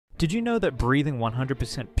Did you know that breathing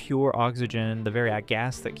 100% pure oxygen, the very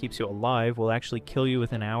gas that keeps you alive, will actually kill you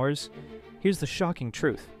within hours? Here's the shocking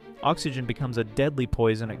truth. Oxygen becomes a deadly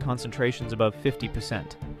poison at concentrations above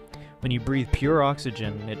 50%. When you breathe pure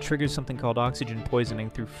oxygen, it triggers something called oxygen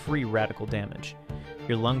poisoning through free radical damage.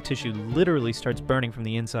 Your lung tissue literally starts burning from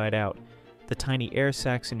the inside out. The tiny air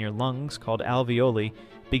sacs in your lungs, called alveoli,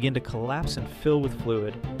 begin to collapse and fill with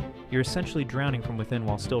fluid. You're essentially drowning from within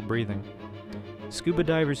while still breathing. Scuba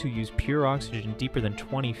divers who use pure oxygen deeper than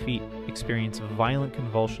 20 feet experience violent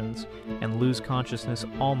convulsions and lose consciousness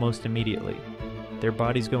almost immediately. Their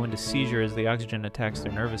bodies go into seizure as the oxygen attacks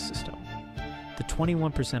their nervous system. The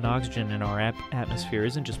 21% oxygen in our atmosphere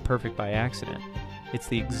isn't just perfect by accident. It's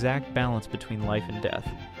the exact balance between life and death.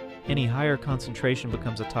 Any higher concentration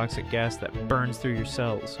becomes a toxic gas that burns through your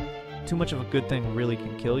cells. Too much of a good thing really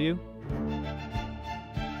can kill you.